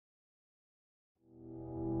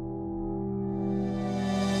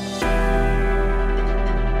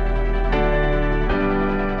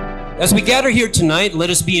As we gather here tonight, let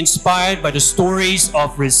us be inspired by the stories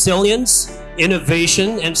of resilience,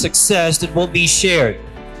 innovation, and success that will be shared.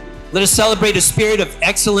 Let us celebrate a spirit of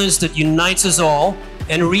excellence that unites us all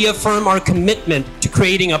and reaffirm our commitment to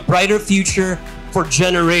creating a brighter future for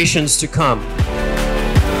generations to come.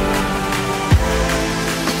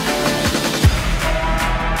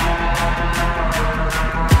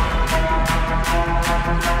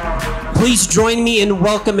 Please join me in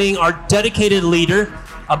welcoming our dedicated leader,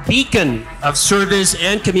 a beacon of service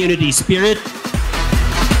and community spirit.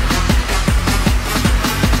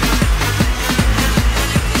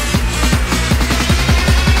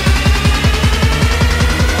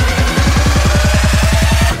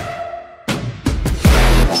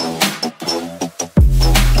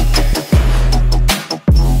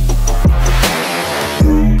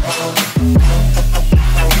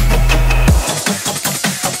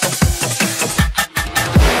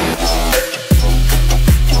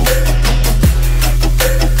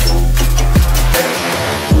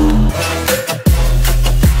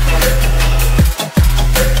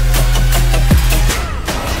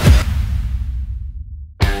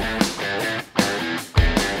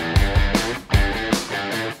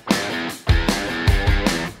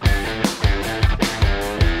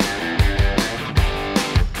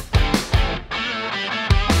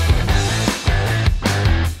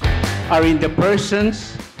 Are in the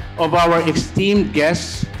persons of our esteemed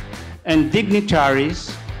guests and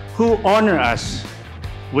dignitaries who honor us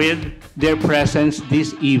with their presence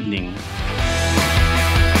this evening.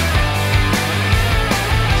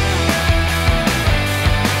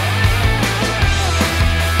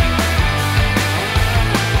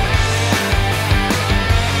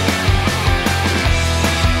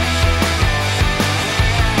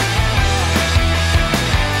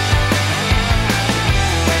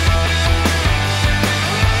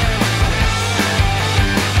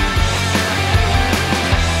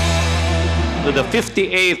 To the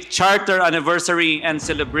 58th Charter Anniversary and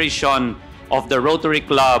celebration of the Rotary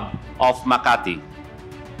Club of Makati.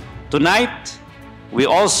 Tonight, we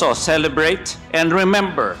also celebrate and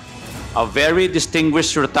remember a very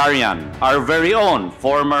distinguished Rotarian, our very own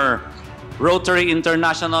former Rotary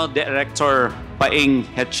International Director,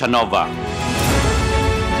 PHYLA.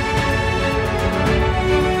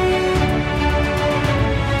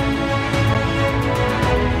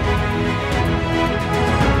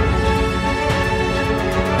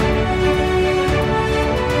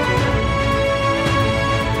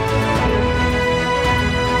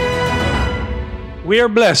 We are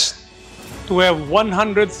blessed to have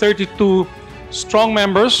 132 strong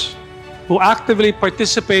members who actively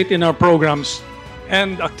participate in our programs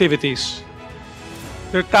and activities.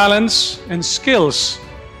 Their talents and skills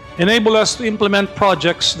enable us to implement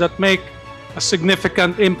projects that make a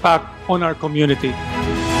significant impact on our community.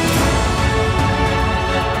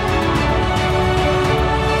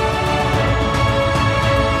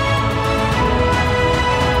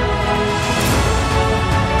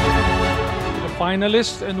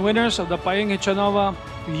 Finalists and winners of the PHYLA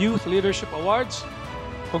Youth Leadership Awards,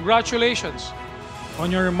 congratulations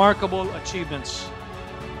on your remarkable achievements.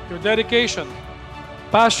 Your dedication,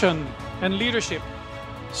 passion, and leadership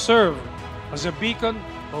serve as a beacon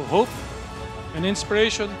of hope and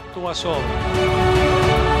inspiration to us all.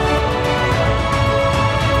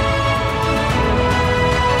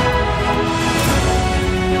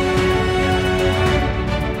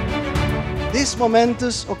 This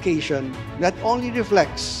momentous occasion not only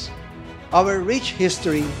reflects our rich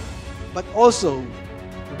history, but also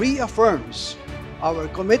reaffirms our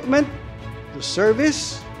commitment to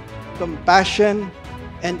service, compassion,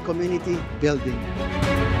 and community building.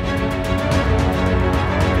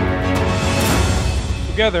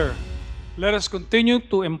 Together, let us continue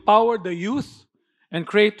to empower the youth and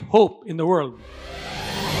create hope in the world.